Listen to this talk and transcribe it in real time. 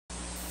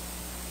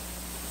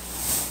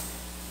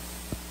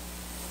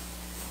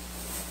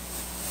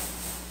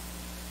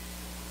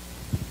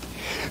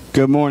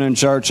Good morning,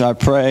 church. I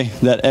pray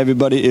that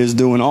everybody is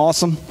doing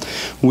awesome.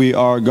 We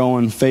are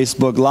going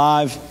Facebook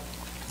Live.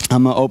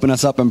 I'm going to open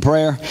us up in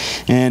prayer,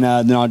 and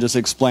then I'll just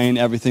explain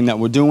everything that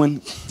we're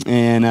doing,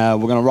 and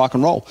we're going to rock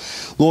and roll.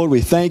 Lord,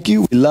 we thank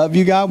you. We love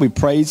you, God. We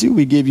praise you.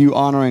 We give you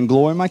honor and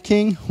glory, my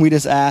King. We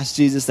just ask,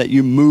 Jesus, that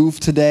you move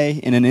today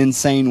in an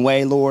insane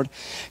way, Lord.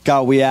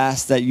 God, we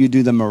ask that you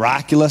do the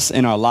miraculous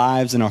in our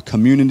lives, in our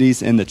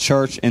communities, in the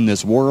church, in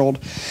this world.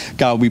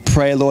 God, we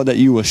pray, Lord, that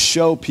you will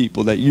show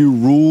people that you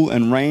rule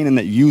and reign and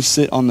that you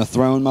sit on the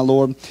throne, my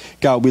Lord.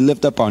 God, we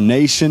lift up our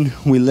nation.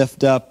 We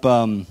lift up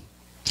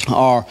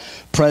our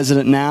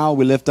president now.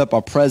 We lift up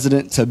our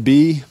president to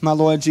be, my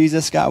Lord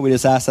Jesus. God, we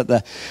just ask that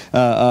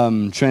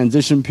the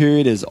transition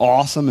period is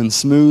awesome and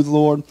smooth,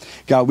 Lord.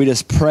 God, we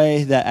just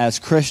pray that as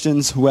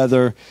Christians,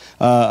 whether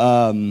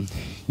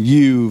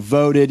you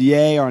voted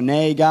yay or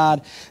nay,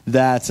 God,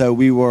 that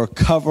we will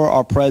cover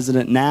our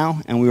president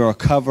now and we will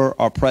cover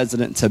our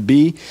president to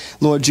be,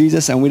 Lord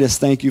Jesus. And we just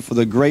thank you for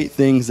the great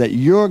things that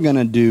you're going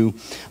to do,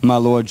 my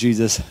Lord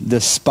Jesus,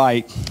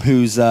 despite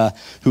who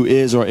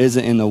is or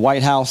isn't in the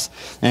White House.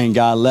 And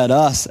God, let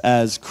us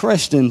as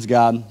Christians,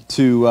 God,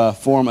 to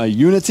form a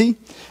unity,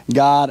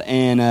 God,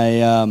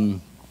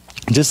 and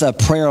just a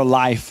prayer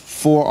life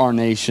for our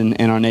nation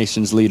and our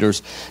nation's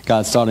leaders,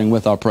 God, starting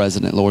with our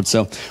president, Lord.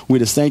 So we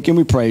just thank you and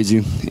we praise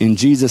you. In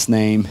Jesus'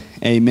 name,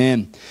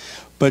 amen.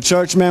 But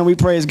church, man, we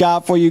praise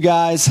God for you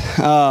guys.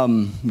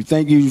 We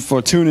thank you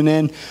for tuning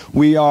in.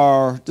 We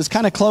are just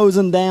kind of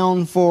closing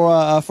down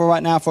for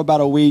right now for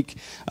about a week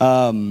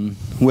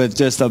with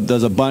just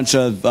there's a bunch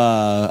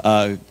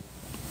of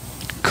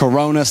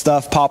Corona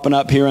stuff popping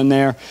up here and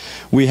there.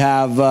 We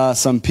have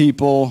some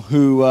people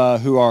who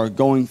are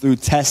going through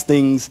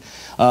testings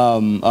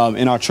in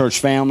our church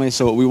family.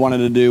 So what we wanted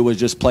to do was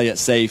just play it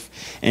safe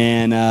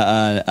and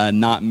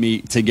not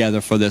meet together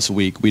for this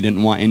week. We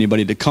didn't want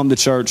anybody to come to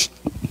church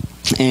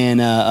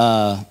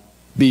and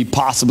be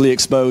possibly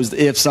exposed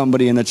if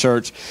somebody in the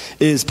church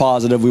is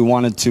positive. We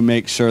wanted to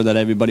make sure that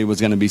everybody was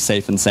going to be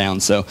safe and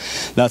sound. So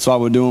that's why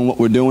we're doing what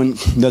we're doing.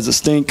 Does it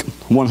stink?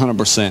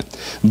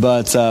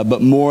 100%.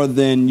 But more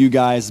than you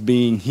guys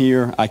being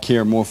here, I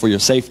care more for your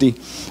safety.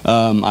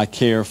 I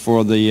care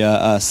for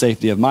the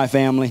safety of my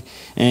family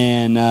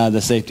and the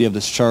safety of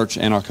this church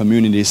and our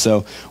community.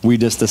 So we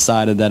just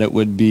decided that it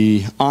would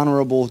be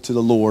honorable to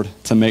the Lord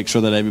to make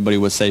sure that everybody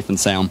was safe and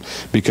sound,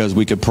 because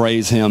we could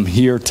praise him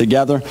here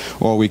together,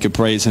 or we could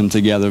praise him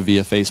together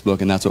via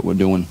Facebook, and that's what we're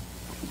doing.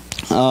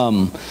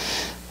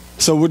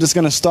 So we're just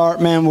going to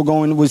start, man.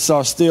 We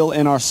are still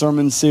in our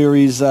sermon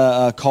series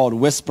called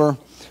Whisper.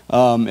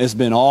 It's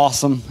been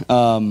awesome.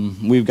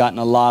 We've gotten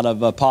a lot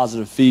of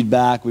positive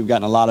feedback. We've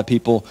gotten a lot of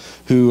people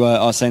who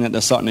are saying that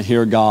they're starting to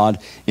hear God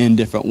in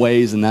different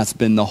ways, and that's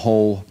been the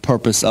whole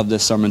purpose of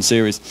this sermon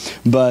series.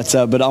 But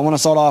I want to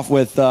start off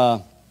with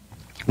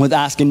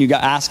asking you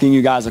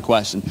guys a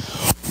question.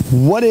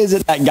 What is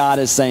it that God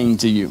is saying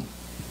to you?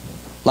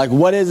 Like,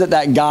 what is it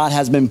that God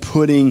has been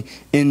putting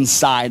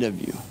inside of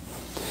you?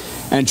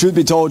 And truth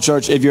be told,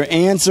 church, if your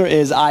answer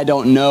is, I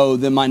don't know,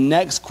 then my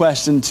next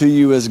question to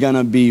you is going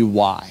to be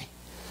why?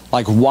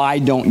 Like, why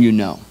don't you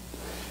know?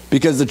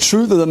 Because the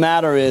truth of the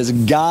matter is,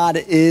 God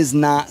is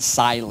not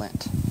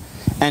silent.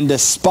 And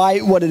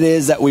despite what it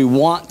is that we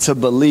want to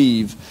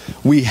believe,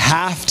 we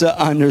have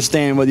to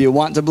understand, whether you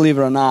want to believe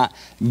it or not,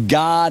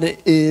 God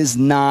is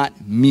not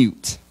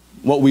mute.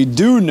 What we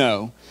do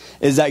know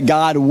is that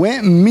God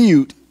went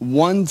mute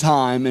one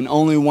time, and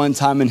only one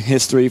time in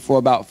history, for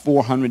about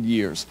 400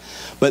 years.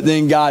 But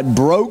then God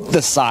broke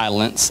the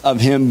silence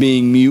of him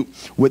being mute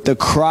with the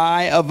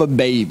cry of a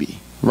baby,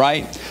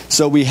 right?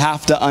 So we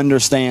have to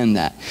understand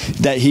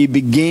that he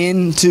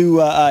began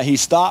to, he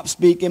stopped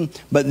speaking,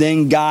 but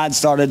then God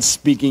started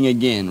speaking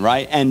again,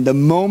 right? And the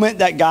moment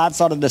that God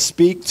started to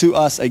speak to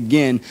us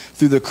again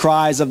through the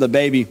cries of the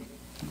baby,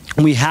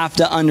 we have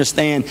to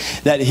understand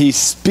that he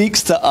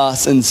speaks to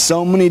us in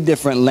so many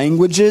different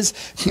languages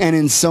and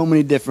in so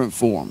many different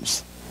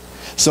forms.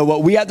 So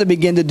what we have to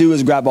begin to do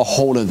is grab a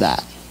hold of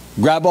that.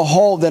 Grab a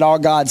hold that our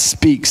God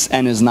speaks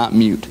and is not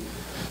mute.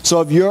 So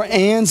if your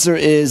answer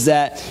is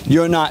that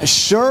you're not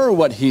sure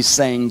what he's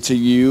saying to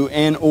you,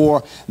 and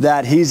or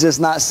that he's just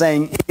not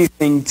saying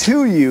anything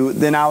to you,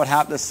 then I would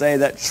have to say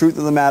that truth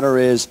of the matter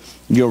is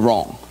you're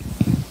wrong.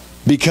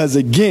 Because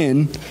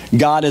again,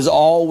 God is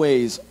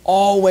always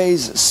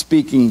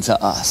speaking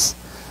to us.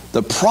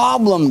 The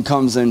problem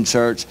comes in,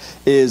 church,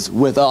 is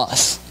with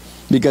us.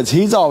 Because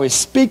he's always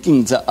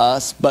speaking to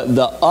us, but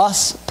the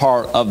us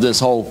part of this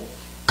whole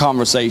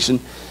conversation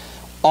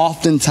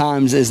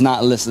oftentimes is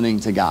not listening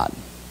to God.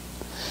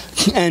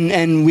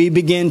 And we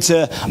begin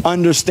to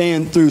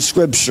understand through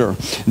Scripture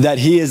that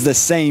he is the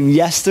same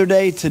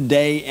yesterday,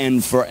 today,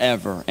 and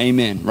forever.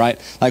 Amen, right?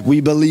 Like,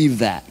 we believe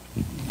that.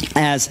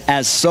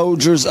 As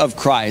soldiers of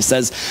Christ,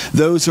 as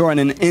those who are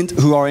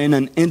in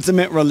an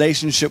intimate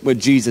relationship with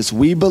Jesus,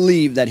 we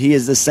believe that he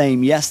is the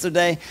same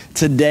yesterday,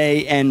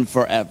 today, and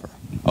forever.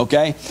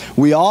 Okay?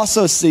 We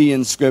also see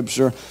in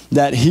Scripture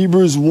that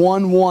Hebrews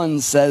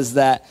 1:1 says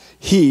that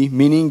he,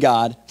 meaning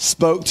God,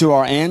 spoke to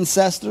our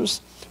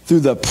ancestors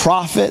through the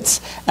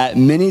prophets at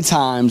many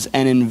times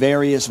and in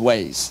various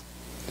ways.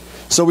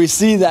 So we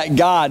see that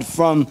God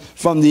from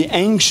the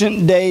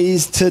ancient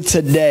days to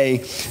today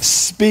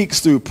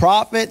speaks through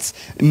prophets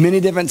many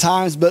different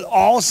times, but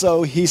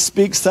also he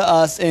speaks to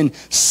us in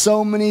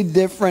so many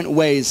different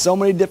ways, so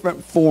many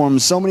different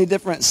forms, so many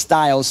different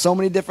styles, so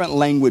many different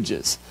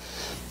languages.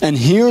 And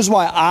here's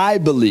why I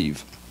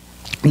believe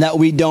that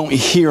we don't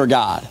hear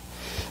God.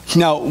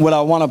 Now, what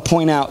I want to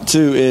point out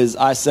too is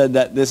I said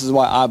that this is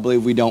why I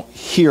believe we don't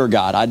hear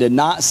God. I did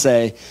not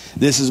say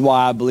this is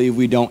why I believe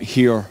we don't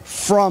hear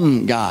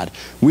from God.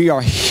 We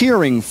are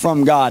hearing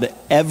from God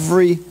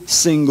every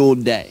single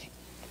day.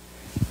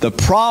 The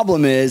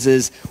problem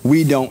is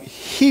we don't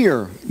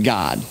hear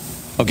God.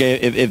 Okay,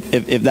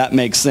 if that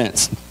makes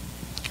sense.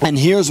 And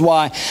here's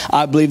why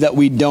I believe that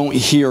we don't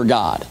hear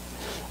God.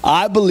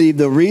 I believe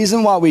the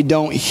reason why we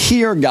don't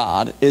hear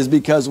God is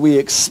because we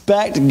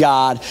expect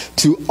God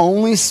to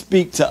only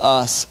speak to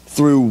us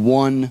through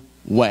one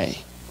way.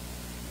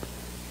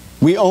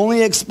 We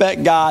only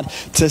expect God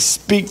to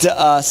speak to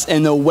us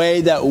in the way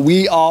that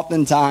we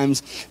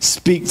oftentimes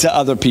speak to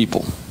other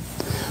people.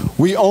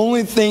 We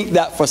only think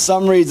that for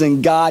some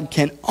reason God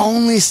can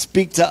only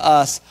speak to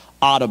us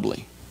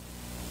audibly.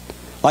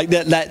 Like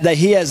that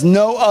he has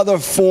no other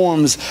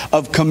forms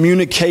of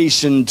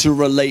communication to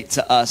relate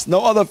to us.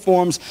 No other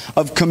forms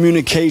of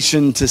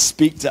communication to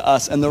speak to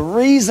us. And the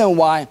reason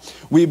why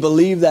we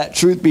believe that,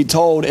 truth be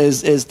told,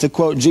 is to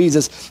quote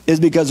Jesus, is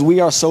because we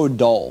are so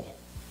dull.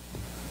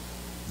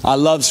 I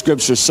love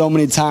Scripture. So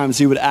many times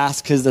he would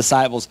ask his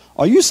disciples,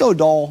 are you so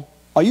dull?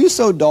 Are you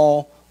so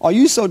dull? Are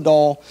you so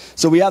dull?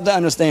 So we have to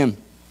understand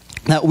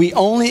that we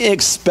only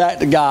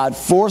expect God,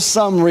 for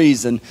some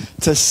reason,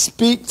 to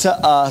speak to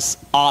us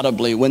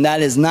audibly, when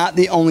that is not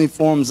the only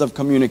forms of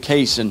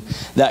communication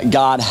that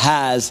God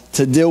has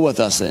to deal with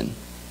us in.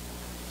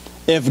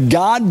 If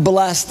God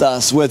blessed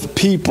us with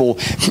people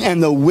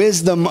and the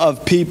wisdom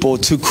of people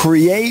to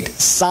create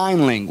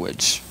sign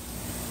language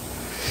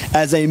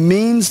as a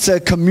means to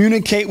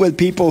communicate with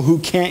people who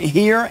can't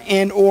hear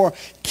and or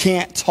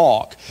can't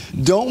talk,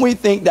 don't we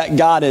think that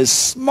God is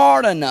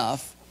smart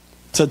enough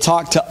to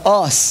talk to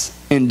us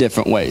in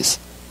different ways?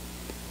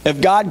 If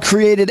God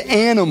created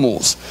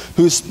animals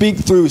who speak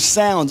through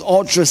sounds,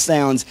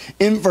 ultrasounds,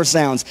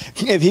 infrasounds,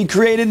 if he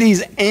created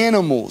these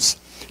animals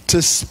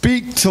to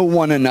speak to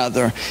one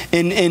another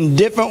in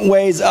different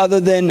ways other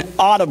than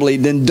audibly,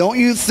 then don't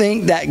you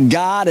think that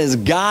God is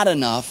God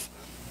enough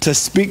to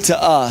speak to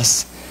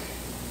us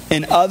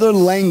in other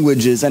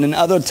languages and in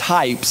other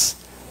types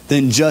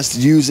than just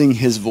using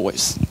his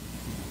voice?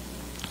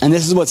 And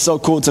this is what's so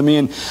cool to me,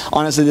 and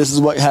honestly, this is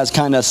what has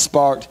kind of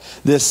sparked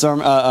this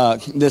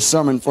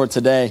sermon for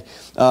today.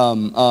 Is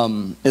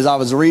I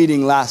was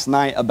reading last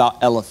night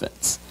about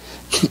elephants,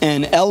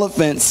 and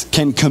elephants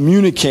can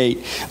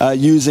communicate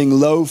using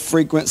low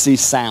frequency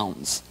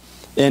sounds,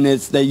 and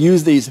they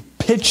use these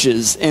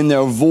pitches in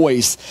their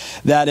voice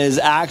that is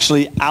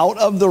actually out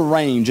of the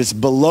range. It's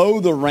below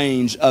the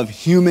range of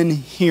human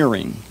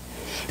hearing.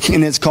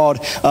 And it's called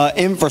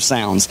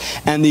infrasounds.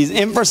 And these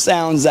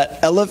infrasounds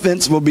that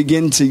elephants will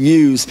begin to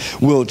use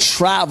will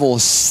travel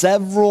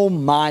several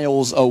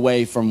miles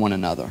away from one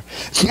another.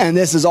 And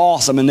this is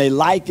awesome. And they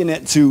liken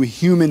it to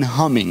human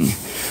humming.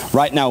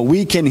 Right now,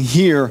 we can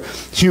hear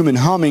human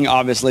humming,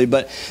 obviously,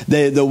 but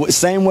the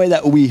same way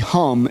that we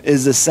hum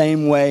is the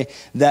same way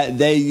that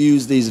they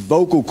use these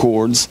vocal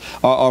cords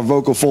or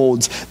vocal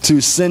folds to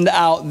send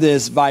out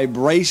this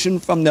vibration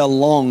from their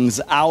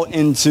lungs out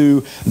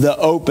into the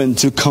open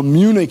to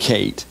communicate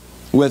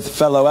with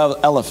fellow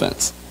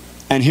elephants.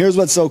 And here's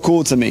what's so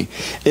cool to me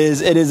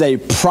is it is a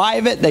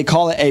private, they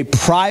call it a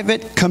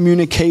private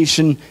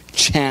communication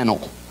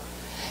channel.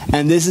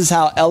 And this is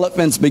how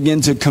elephants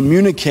begin to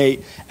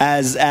communicate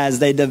as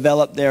they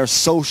develop their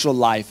social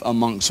life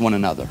amongst one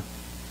another.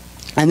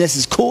 And this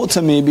is cool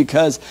to me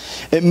because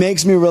it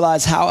makes me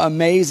realize how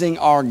amazing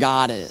our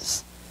God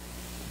is.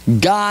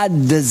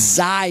 God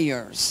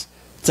desires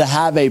to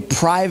have a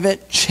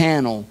private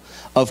channel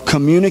of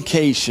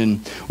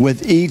communication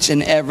with each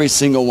and every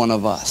single one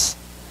of us.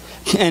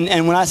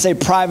 And when I say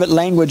private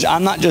language,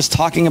 I'm not just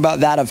talking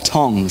about that of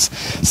tongues.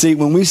 See,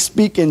 when we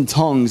speak in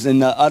tongues, in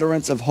the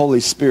utterance of Holy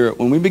Spirit,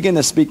 when we begin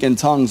to speak in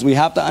tongues, we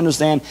have to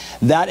understand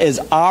that is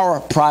our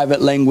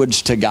private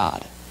language to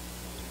God.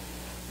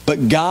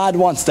 But God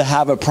wants to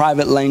have a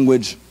private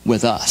language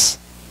with us.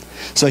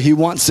 So he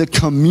wants to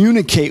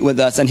communicate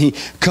with us, and he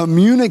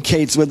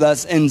communicates with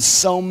us in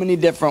so many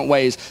different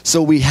ways.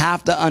 So we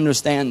have to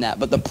understand that.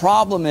 But the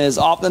problem is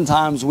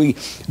oftentimes we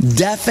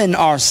deafen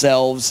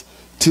ourselves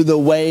to the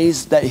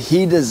ways that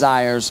he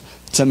desires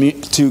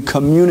to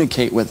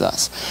communicate with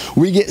us.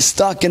 We get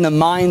stuck in the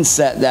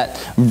mindset that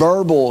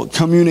verbal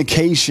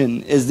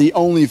communication is the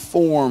only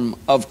form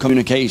of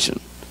communication.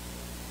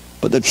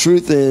 But the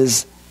truth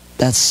is,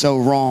 that's so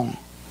wrong.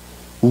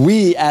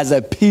 We as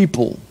a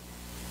people,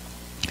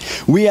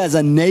 we as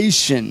a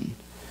nation,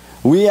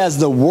 we as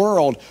the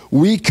world,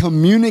 we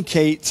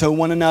communicate to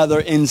one another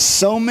in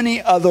so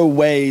many other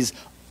ways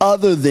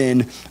other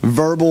than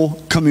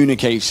verbal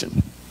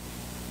communication.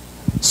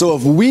 So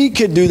if we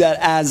could do that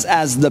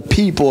as the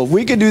people, if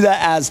we could do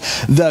that as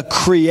the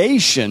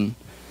creation,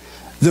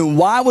 then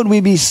why would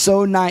we be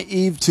so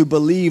naive to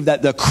believe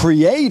that the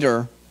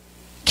Creator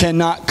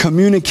cannot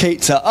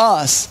communicate to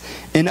us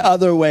in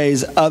other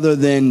ways other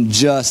than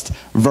just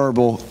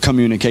verbal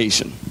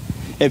communication?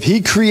 If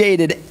He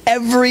created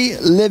every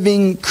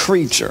living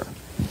creature,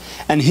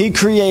 and He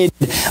created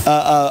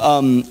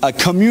a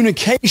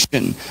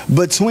communication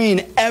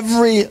between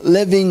every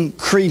living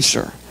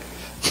creature,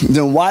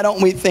 then why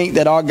don't we think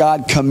that our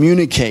God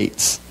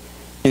communicates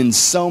in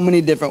so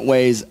many different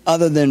ways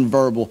other than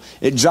verbal?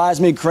 It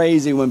drives me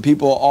crazy when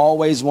people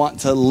always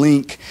want to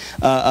link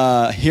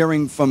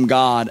hearing from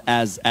God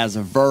as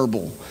a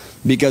verbal,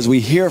 because we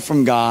hear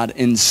from God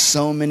in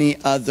so many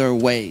other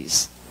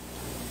ways.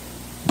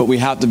 But we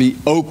have to be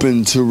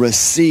open to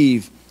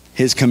receive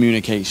His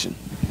communication.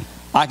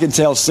 I can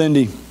tell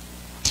Cindy,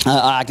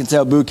 I can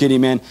tell Boo Kitty,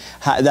 man,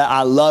 that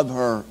I love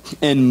her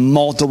in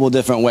multiple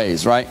different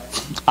ways, right?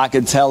 I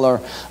could tell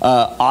her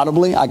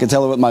audibly. I could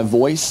tell her with my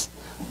voice,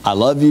 I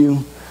love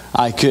you.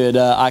 I could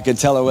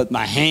tell her with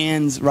my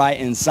hands, right,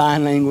 in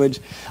sign language.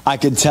 I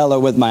could tell her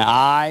with my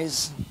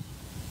eyes,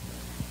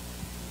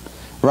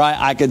 right?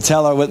 I could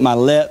tell her with my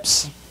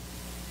lips,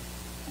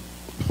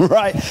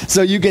 right?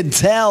 So you could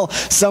tell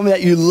somebody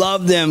that you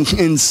love them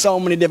in so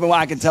many different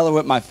ways. I could tell her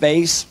with my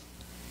face.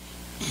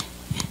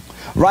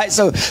 Right?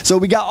 So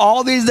we got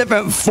all these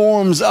different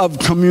forms of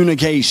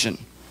communication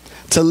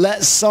to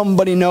let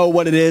somebody know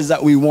what it is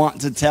that we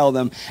want to tell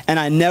them. And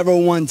I never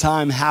one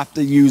time have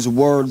to use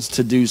words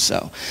to do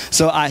so.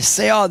 So I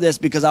say all this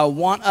because I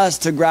want us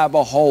to grab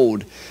a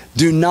hold.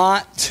 Do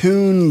not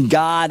tune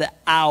God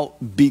out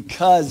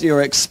because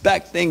you're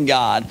expecting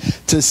God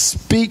to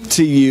speak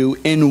to you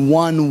in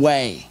one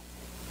way.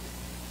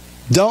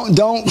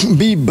 Don't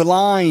be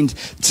blind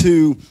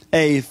to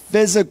a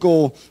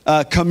physical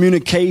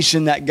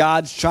communication that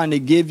God's trying to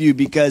give you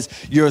because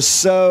you're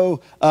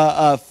so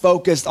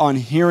focused on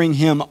hearing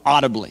Him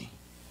audibly.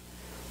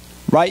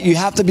 Right? You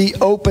have to be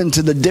open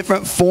to the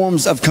different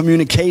forms of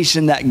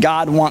communication that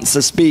God wants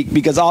to speak,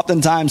 because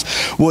oftentimes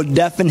we'll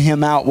deafen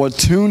Him out, we'll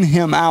tune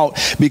Him out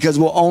because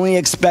we're only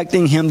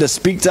expecting Him to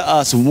speak to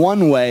us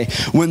one way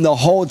when the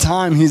whole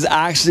time He's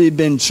actually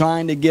been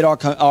trying to get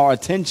our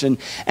attention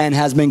and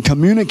has been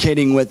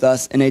communicating with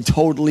us in a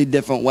totally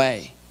different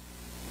way.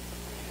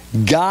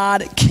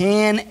 God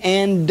can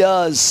and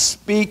does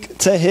speak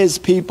to His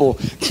people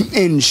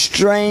in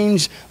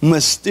strange,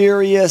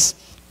 mysterious,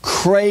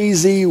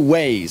 crazy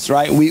ways,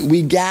 right?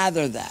 We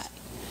gather that.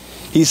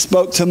 He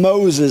spoke to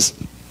Moses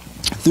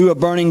through a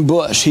burning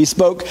bush. He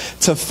spoke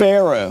to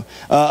Pharaoh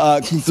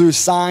through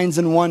signs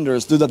and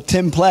wonders, through the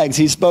 10 plagues.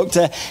 He spoke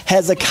to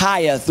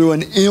Hezekiah through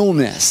an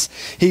illness.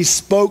 He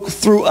spoke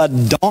through a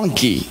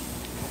donkey.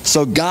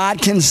 So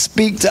God can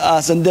speak to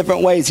us in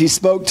different ways. He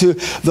spoke to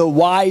the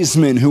wise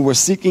men who were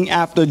seeking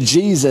after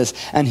Jesus,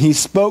 and He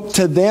spoke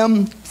to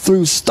them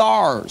through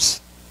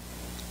stars.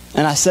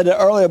 And I said it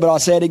earlier, but I'll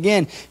say it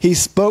again. He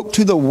spoke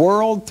to the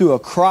world through a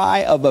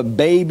cry of a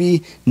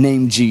baby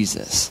named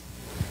Jesus.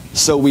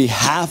 So we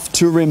have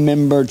to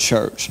remember,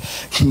 church,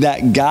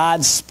 that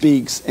God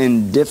speaks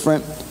in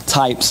different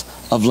types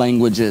of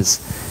languages,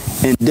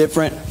 in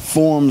different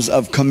forms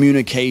of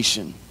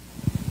communication.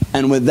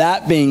 And with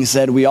that being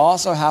said, we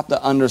also have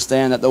to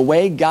understand that the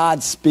way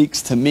God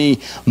speaks to me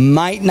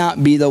might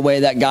not be the way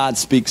that God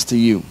speaks to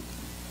you.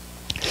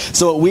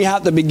 So what we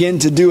have to begin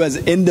to do as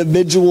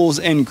individuals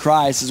in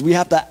Christ is we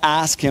have to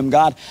ask Him,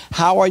 God,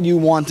 how are you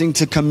wanting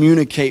to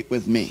communicate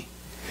with me?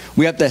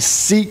 We have to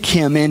seek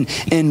Him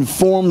in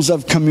forms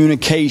of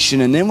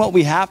communication. And then what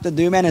we have to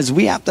do, man, is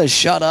we have to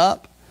shut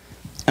up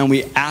and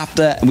we have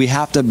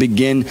to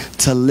begin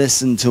to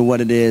listen to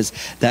what it is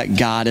that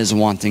God is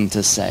wanting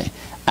to say.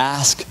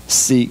 Ask,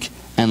 seek,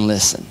 and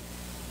listen.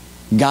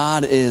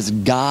 God is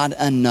God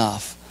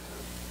enough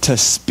to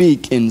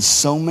speak in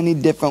so many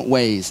different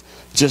ways,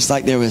 just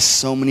like there is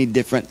so many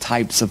different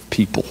types of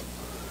people,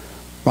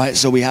 right?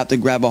 So we have to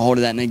grab a hold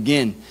of that. And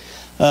again,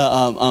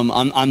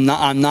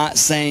 I'm not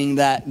saying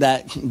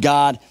that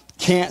God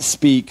can't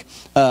speak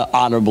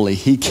audibly.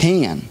 He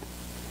can,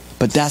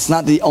 but that's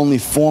not the only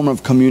form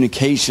of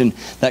communication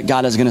that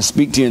God is going to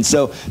speak to you. And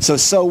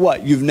so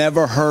what? You've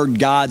never heard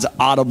God's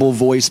audible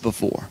voice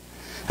before.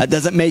 That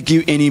doesn't make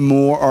you any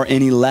more or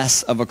any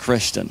less of a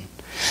Christian.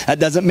 That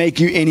doesn't make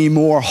you any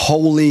more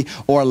holy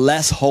or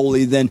less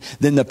holy than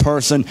the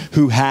person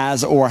who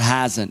has or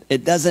hasn't.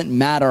 It doesn't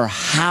matter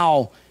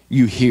how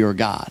you hear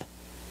God,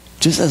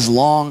 just as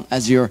long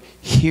as you're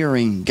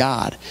hearing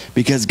God,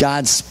 because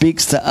God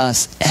speaks to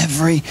us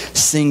every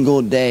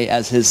single day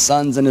as His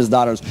sons and His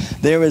daughters.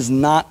 There is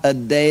not a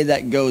day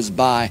that goes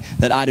by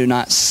that I do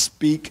not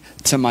speak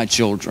to my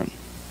children.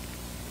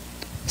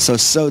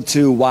 So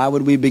too, why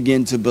would we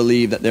begin to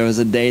believe that there is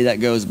a day that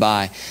goes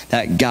by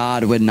that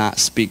God would not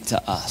speak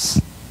to us?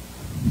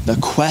 The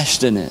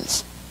question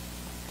is,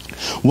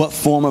 what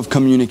form of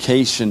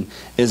communication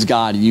is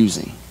God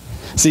using?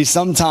 See,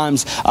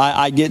 sometimes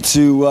I get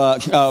to,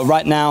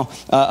 right now,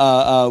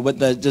 with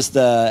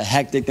the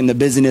hectic and the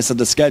busyness of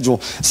the schedule,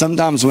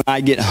 sometimes when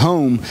I get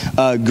home,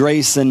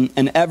 Grace and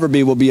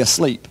Everby will be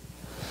asleep.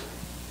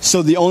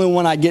 So the only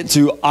one I get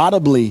to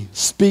audibly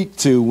speak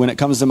to when it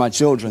comes to my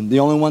children, the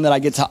only one that I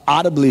get to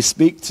audibly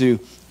speak to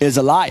is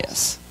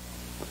Elias.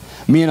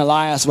 Me and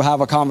Elias will have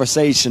a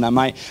conversation. I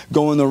might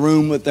go in the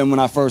room with them when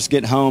I first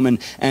get home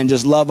and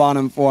just love on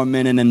him for a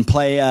minute and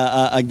play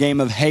a game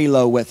of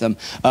Halo with him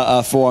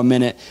for a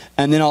minute.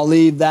 And then I'll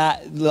leave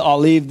that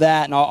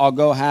and I'll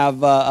go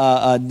have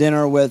a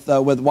dinner with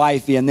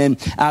wifey. And then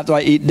after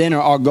I eat dinner,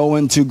 I'll go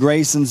into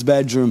Grayson's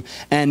bedroom.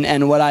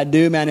 And what I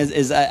do, man,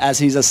 is as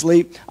he's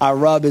asleep, I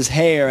rub his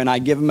hair and I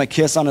give him a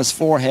kiss on his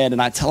forehead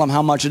and I tell him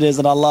how much it is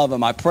that I love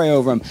him. I pray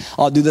over him.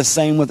 I'll do the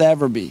same with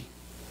Everby.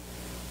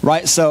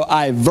 Right, so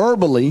I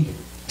verbally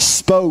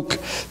spoke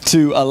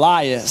to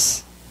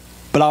Elias,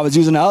 but I was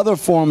using other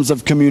forms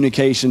of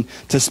communication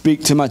to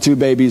speak to my two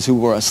babies who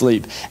were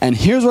asleep. And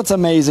here's what's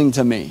amazing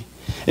to me,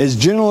 is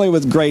generally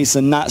with Grace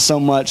and not so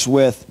much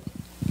with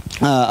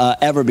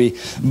Everby,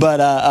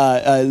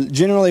 but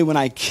generally when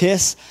I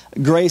kiss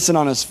Grayson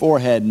on his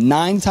forehead,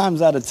 9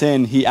 times out of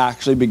 10, he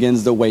actually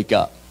begins to wake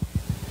up.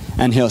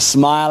 And he'll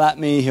smile at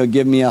me, he'll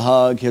give me a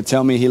hug, he'll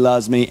tell me he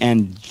loves me,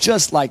 and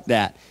just like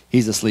that,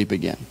 he's asleep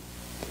again.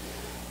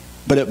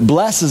 But it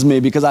blesses me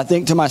because I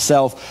think to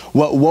myself,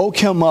 what woke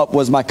him up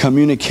was my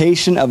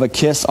communication of a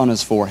kiss on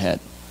his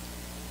forehead.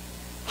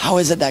 How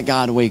is it that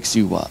God wakes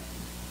you up?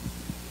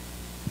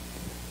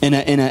 In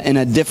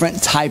a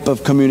different type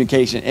of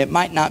communication. It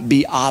might not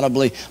be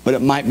audibly, but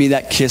it might be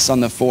that kiss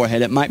on the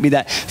forehead. It might be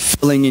that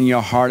feeling in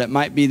your heart. It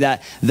might be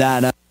that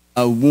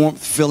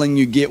warmth feeling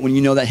you get when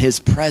you know that his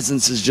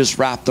presence is just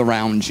wrapped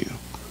around you.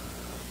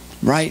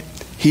 Right?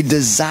 He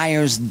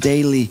desires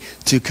daily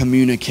to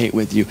communicate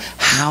with you.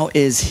 How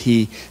is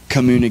he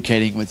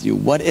communicating with you?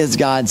 What is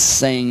God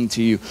saying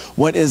to you?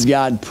 What is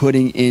God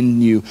putting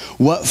in you?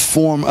 What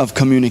form of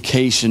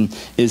communication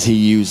is he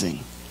using?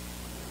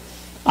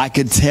 I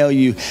could tell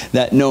you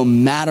that no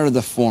matter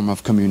the form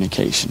of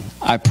communication,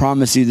 I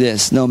promise you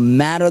this, no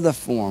matter the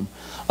form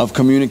of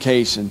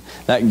communication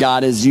that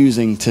God is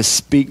using to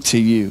speak to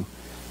you,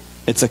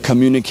 it's a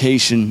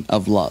communication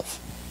of love.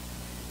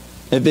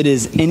 If it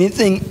is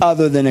anything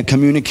other than a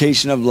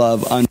communication of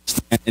love,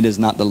 understand it is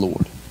not the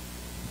Lord.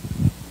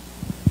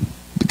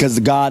 Because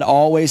God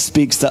always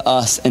speaks to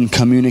us in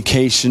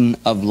communication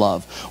of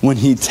love. When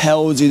he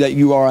tells you that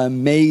you are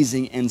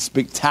amazing and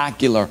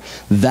spectacular,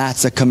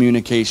 that's a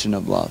communication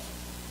of love.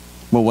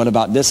 Well, what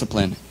about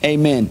discipline?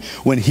 Amen.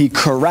 When he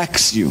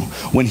corrects you,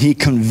 when he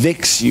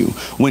convicts you,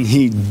 when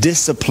he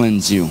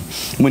disciplines you,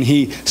 when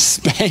he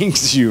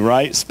spanks you,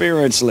 right,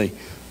 spiritually,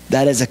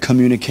 that is a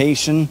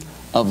communication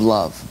of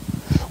love.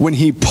 When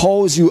he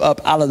pulls you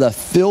up out of the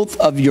filth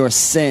of your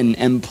sin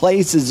and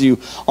places you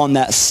on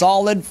that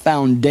solid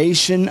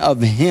foundation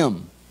of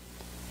him,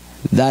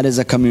 that is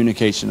a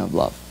communication of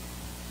love.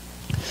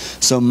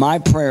 So my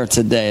prayer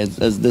today,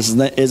 this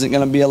isn't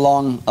going to be a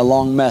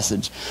long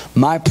message.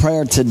 My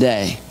prayer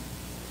today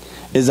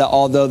is that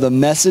although the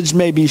message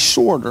may be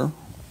shorter,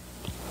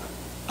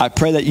 I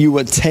pray that you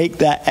would take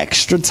that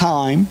extra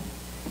time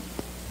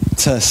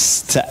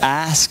to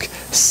ask,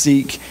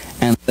 seek,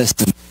 and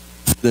listen.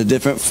 The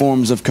different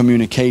forms of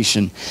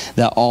communication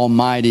that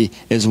Almighty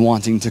is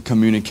wanting to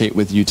communicate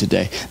with you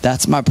today.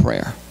 That's my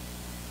prayer.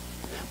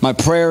 My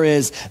prayer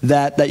is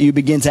that you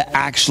begin to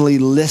actually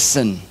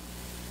listen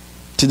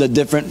to the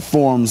different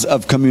forms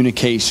of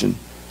communication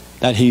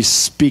that he's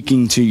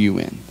speaking to you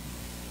in.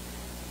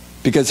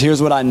 Because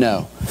here's what I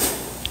know,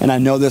 and I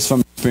know this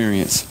from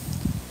experience.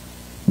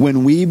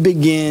 When we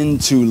begin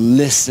to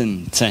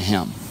listen to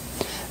him,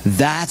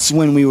 that's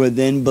when we will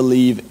then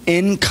believe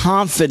in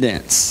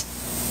confidence.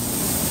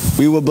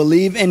 We will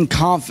believe in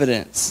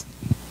confidence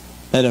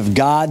that if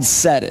God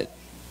said it,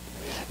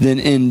 then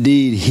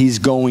indeed he's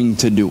going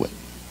to do it.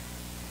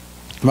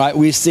 Right?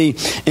 We see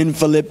in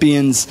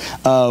Philippians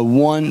chapter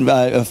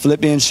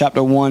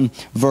 1,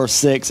 verse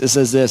 6, it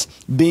says this,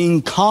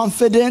 being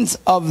confident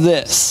of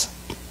this,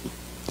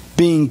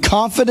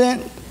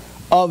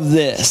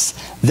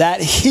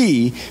 that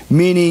he,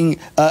 meaning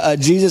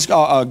Jesus,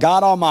 God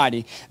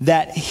Almighty,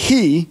 that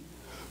he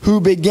who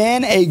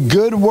began a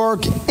good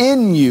work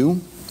in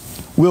you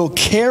will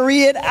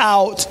carry it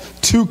out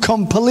to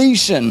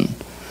completion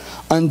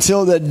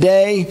until the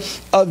day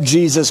of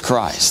Jesus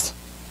Christ.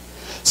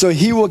 So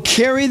he will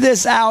carry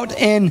this out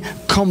in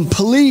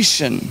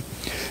completion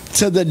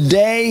to the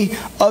day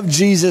of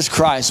Jesus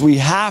Christ. We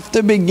have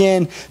to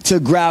begin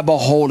to grab a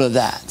hold of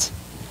that.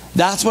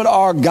 That's what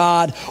our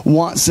God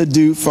wants to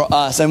do for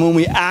us. And when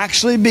we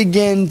actually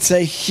begin to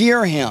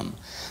hear him,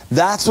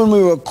 That's when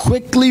we will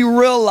quickly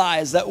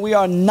realize that we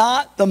are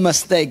not the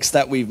mistakes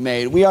that we've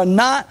made. We are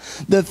not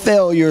the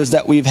failures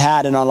that we've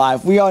had in our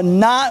life. We are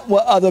not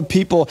what other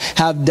people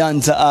have done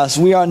to us.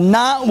 We are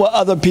not what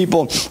other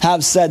people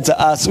have said to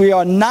us. We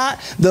are not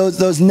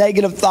those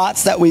negative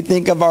thoughts that we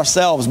think of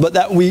ourselves, but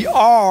that we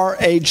are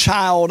a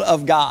child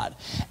of God.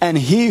 And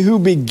he who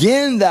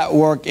began that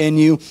work in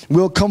you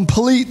will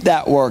complete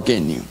that work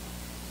in you.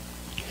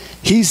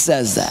 He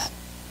says that.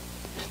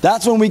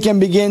 That's when we can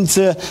begin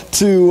to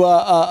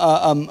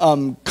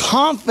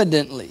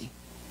confidently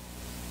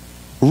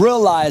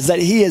realize that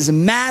he is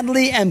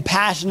madly and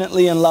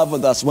passionately in love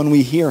with us when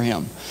we hear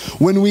him.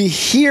 When we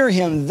hear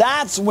him,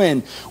 that's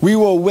when we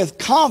will with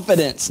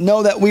confidence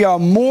know that we are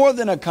more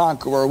than a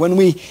conqueror. When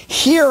we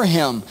hear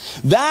him,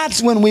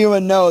 that's when we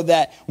will know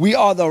that we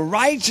are the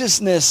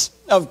righteousness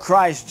of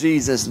Christ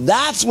Jesus.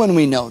 That's when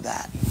we know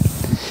that.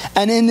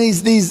 And in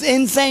these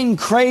insane,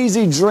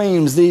 crazy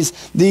dreams,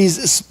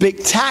 these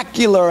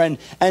spectacular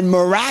and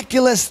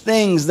miraculous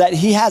things that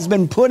he has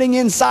been putting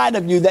inside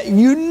of you that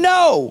you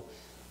know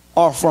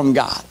are from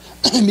God.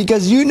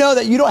 Because you know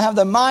that you don't have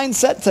the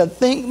mindset to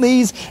think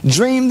these,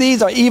 dream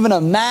these, or even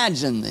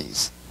imagine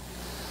these.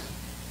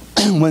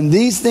 When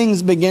these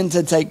things begin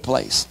to take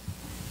place,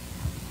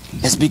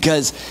 it's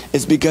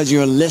because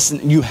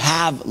you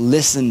have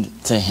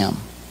listened to him.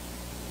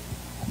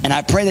 And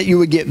I pray that you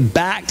would get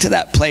back to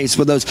that place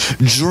where those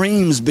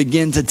dreams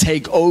begin to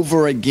take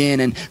over again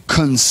and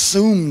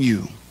consume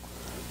you.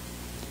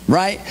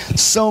 Right?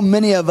 So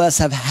many of us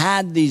have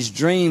had these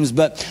dreams,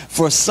 but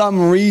for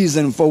some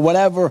reason, for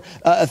whatever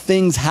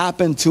things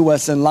happen to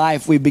us in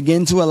life, we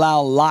begin to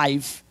allow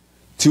life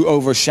to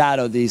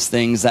overshadow these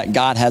things that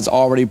God has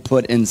already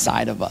put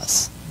inside of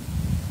us.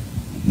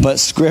 But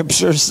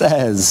Scripture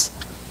says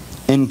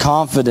in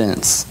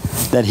confidence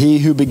that he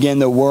who began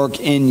the work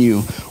in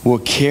you will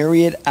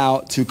carry it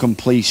out to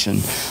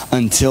completion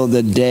until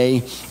the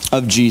day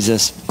of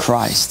Jesus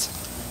Christ.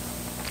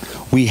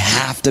 We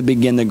have to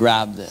begin to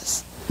grab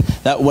this.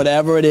 That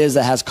whatever it is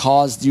that has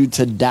caused you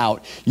to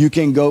doubt, you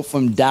can go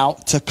from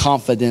doubt to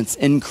confidence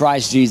in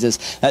Christ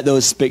Jesus. That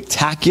those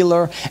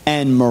spectacular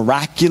and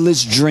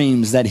miraculous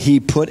dreams that he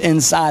put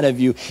inside of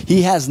you,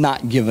 he has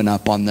not given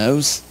up on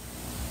those.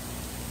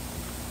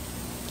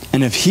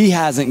 And if he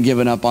hasn't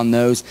given up on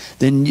those,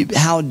 then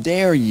how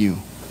dare you?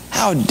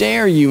 How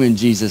dare you in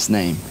Jesus'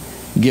 name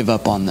give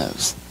up on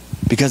those?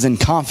 Because in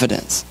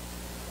confidence,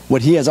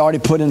 what he has already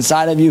put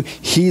inside of you,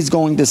 he's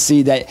going to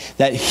see that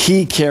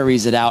he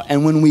carries it out.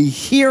 And when we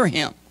hear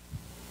him,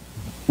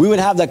 we would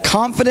have the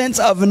confidence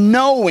of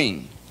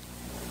knowing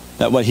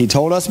that what he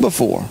told us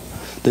before,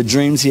 the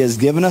dreams he has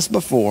given us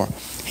before,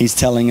 he's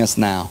telling us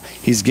now.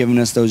 He's given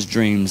us those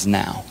dreams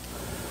now.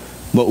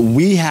 What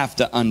we have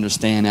to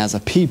understand as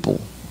a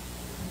people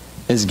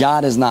is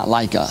God is not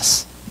like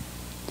us.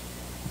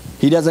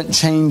 He doesn't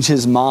change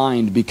his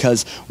mind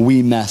because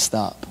we messed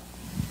up.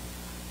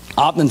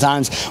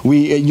 Oftentimes,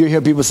 you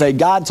hear people say,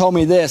 God told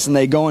me this, and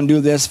they go and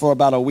do this for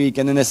about a week,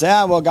 and then they say,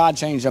 well, God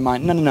changed their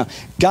mind. No.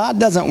 God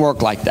doesn't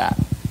work like that.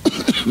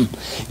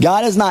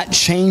 God is not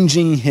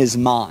changing his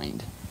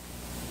mind.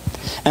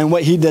 And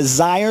what he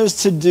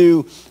desires to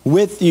do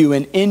with you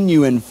and in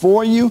you and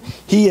for you,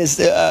 he is,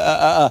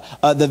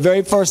 the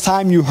very first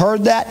time you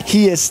heard that,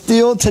 he is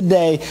still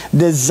today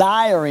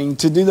desiring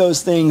to do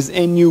those things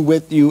in you,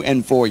 with you,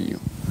 and for you.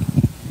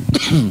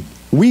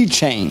 We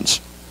change.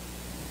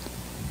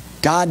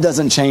 God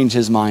doesn't change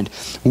his mind.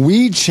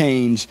 We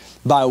change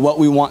by what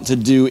we want to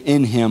do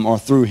in him or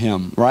through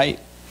him, right?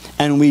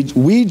 And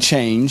we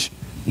change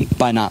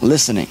by not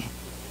listening.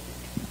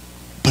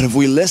 But if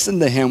we listen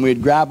to him,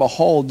 we'd grab a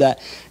hold that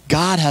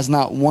God has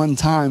not one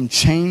time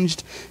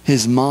changed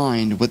his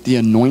mind with the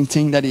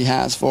anointing that he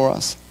has for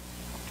us,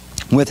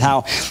 with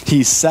how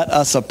he set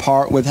us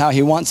apart, with how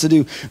he wants to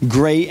do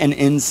great and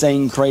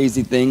insane,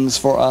 crazy things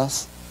for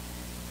us.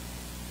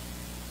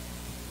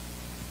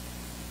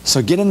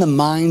 So get in the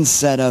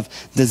mindset of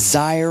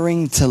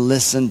desiring to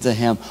listen to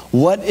him.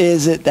 What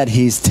is it that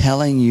he's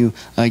telling you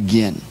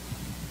again?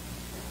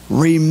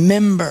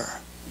 Remember,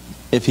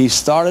 if he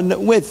started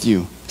it with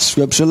you,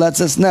 Scripture lets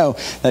us know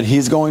that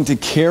he's going to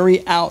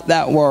carry out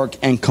that work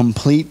and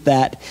complete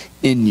that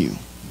in you.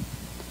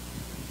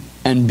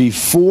 And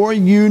before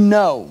you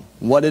know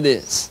what it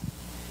is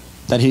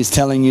that he's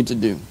telling you to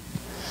do,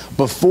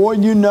 before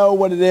you know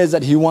what it is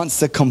that he wants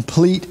to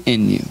complete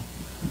in you,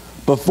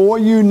 before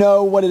you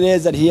know what it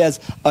is that he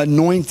has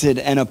anointed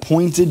and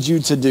appointed you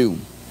to do,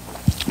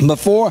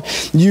 before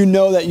you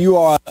know that you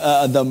are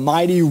the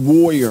mighty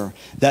warrior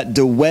that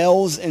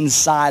dwells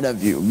inside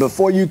of you,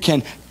 before you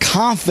can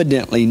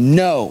confidently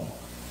know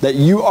that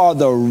you are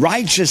the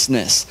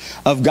righteousness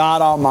of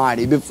God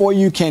Almighty, before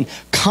you can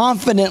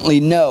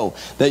confidently know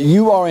that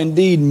you are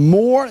indeed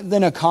more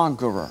than a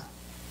conqueror,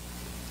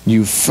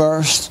 you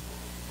first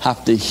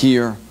have to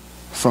hear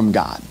from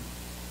God.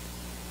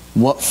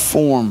 What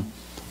form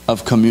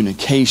of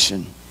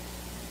communication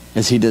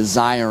is he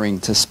desiring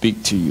to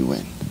speak to you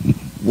in?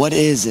 What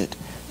is it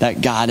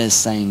that God is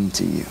saying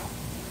to you?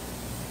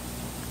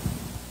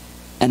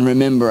 And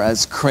remember,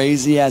 as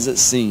crazy as it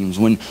seems,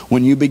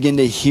 when you begin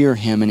to hear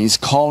him and he's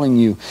calling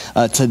you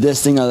to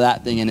this thing or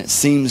that thing, and it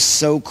seems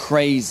so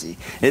crazy,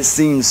 it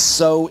seems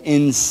so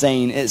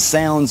insane, it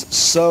sounds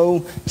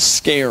so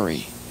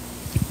scary,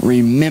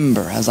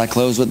 remember, as I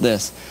close with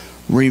this,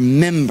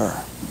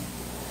 remember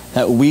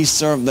that we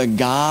serve the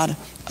God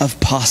of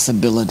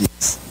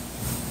possibilities.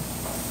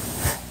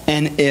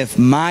 And if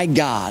my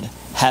God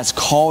has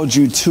called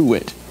you to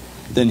it,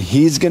 then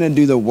he's going to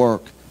do the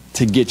work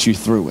to get you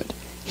through it.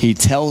 He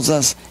tells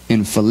us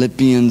in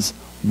Philippians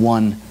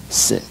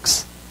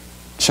 1:6.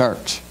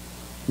 Church,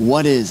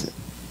 what is it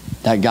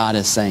that God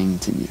is saying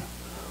to you?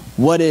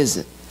 What is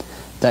it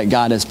that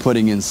God is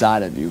putting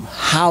inside of you?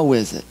 How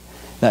is it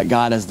that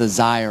God is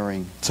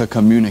desiring to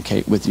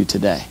communicate with you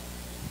today?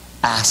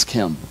 Ask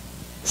him,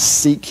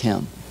 seek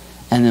him,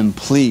 and then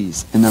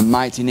please, in the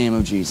mighty name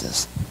of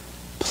Jesus,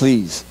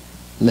 please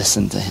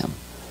listen to him.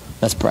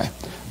 Let's pray.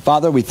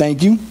 Father, we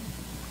thank you.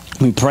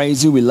 We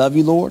praise you. We love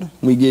you, Lord.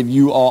 We give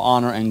you all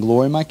honor and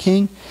glory, my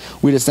King.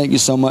 We just thank you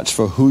so much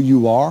for who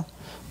you are,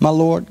 my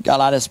Lord.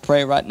 God, I just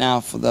pray right now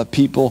for the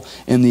people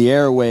in the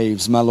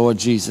airwaves, my Lord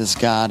Jesus,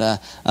 God,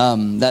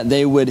 that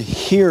they would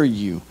hear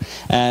you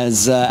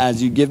as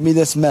you give me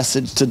this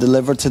message to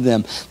deliver to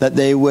them, that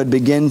they would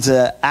begin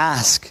to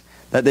ask,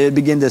 that they would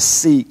begin to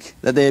seek,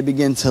 that they would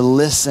begin to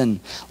listen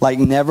like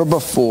never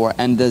before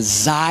and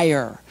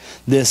desire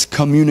this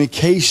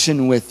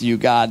communication with you,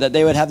 God, that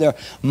they would have their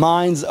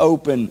minds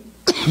open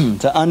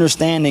to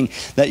understanding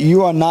that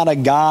you are not a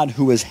God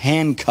who is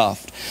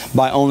handcuffed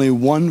by only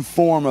one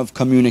form of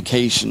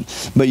communication,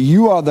 but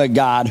you are the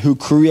God who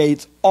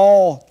creates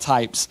all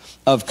types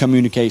of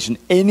communication.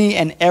 Any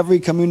and every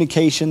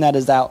communication that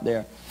is out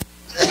there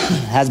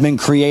has been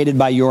created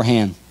by your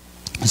hand.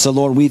 So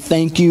Lord, we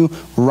thank you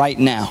right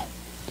now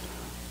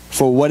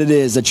for what it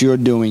is that you're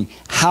doing,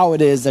 how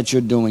it is that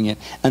you're doing it,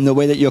 and the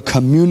way that you're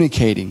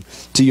communicating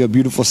to your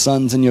beautiful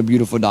sons and your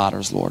beautiful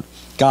daughters, Lord.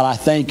 God, I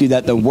thank you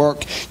that the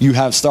work you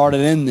have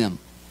started in them,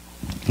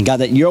 God,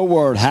 that your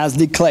word has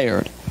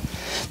declared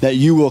that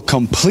you will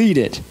complete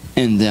it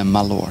in them,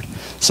 my Lord.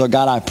 So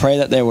God, I pray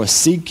that they will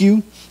seek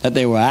you, that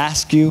they will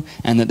ask you,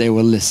 and that they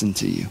will listen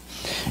to you.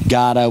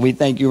 God, we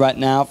thank you right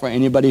now for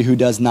anybody who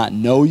does not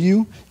know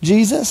you,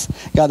 Jesus.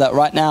 God, that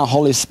right now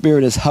Holy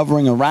Spirit is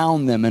hovering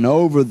around them and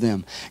over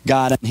them.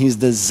 God, and he's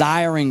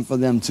desiring for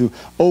them to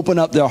open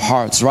up their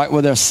hearts right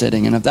where they're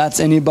sitting. And if that's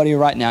anybody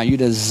right now, you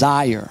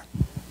desire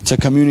to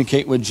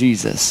communicate with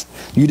Jesus.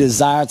 You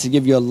desire to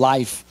give your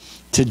life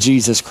to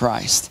Jesus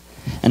Christ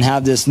and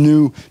have this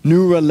new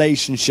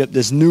relationship,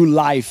 this new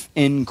life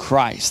in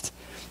Christ.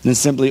 Then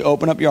simply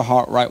open up your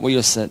heart right where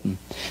you're sitting.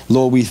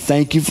 Lord, we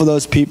thank you for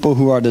those people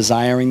who are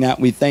desiring that.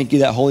 We thank you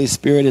that Holy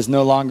Spirit is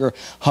no longer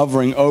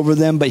hovering over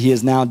them, but he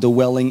is now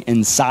dwelling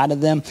inside of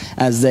them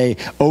as they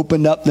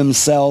opened up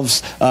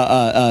themselves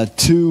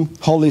to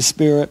Holy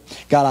Spirit.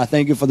 God, I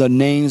thank you for the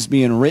names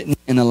being written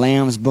in the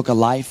Lamb's Book of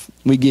Life.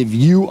 We give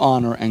you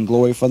honor and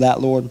glory for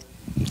that, Lord.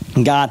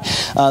 God,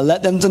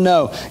 let them to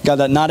know, God,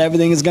 that not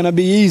everything is going to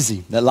be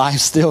easy, that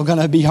life's still going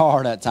to be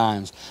hard at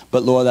times,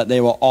 but Lord, that they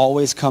will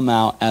always come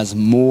out as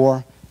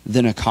more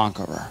than a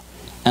conqueror.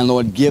 And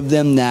Lord, give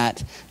them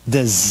that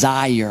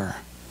desire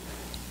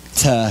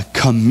to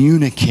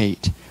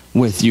communicate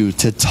with you,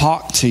 to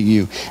talk to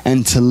you,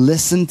 and to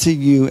listen to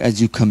you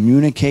as you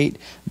communicate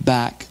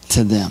back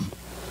to them.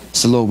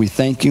 So Lord, we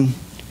thank you,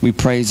 we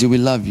praise you, we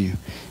love you.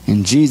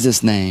 In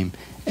Jesus' name,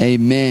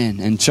 amen.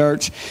 And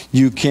church,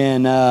 you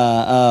can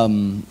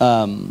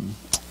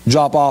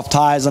drop off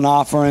tithes and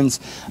offerings.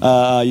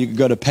 You could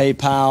go to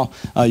PayPal.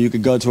 You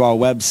could go to our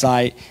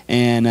website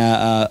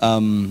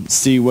and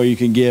see where you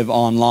can give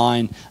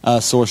online,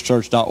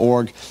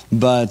 sourcechurch.org.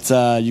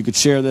 But you could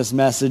share this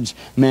message,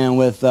 man,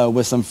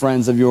 with some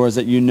friends of yours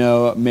that you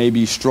know may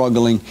be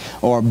struggling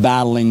or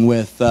battling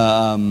with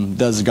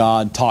does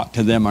God talk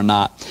to them or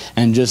not.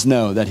 And just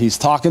know that he's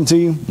talking to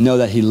you. Know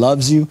that he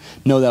loves you.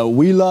 Know that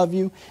we love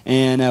you.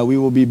 And we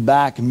will be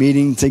back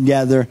meeting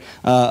together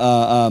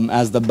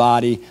as the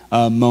body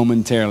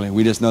momentarily.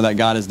 We just know that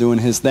God is doing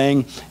his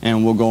thing,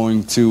 and we're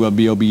going to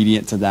be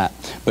obedient to that.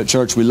 But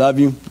church, we love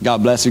you.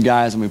 God bless you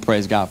guys, and we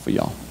praise God for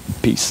y'all.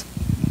 Peace.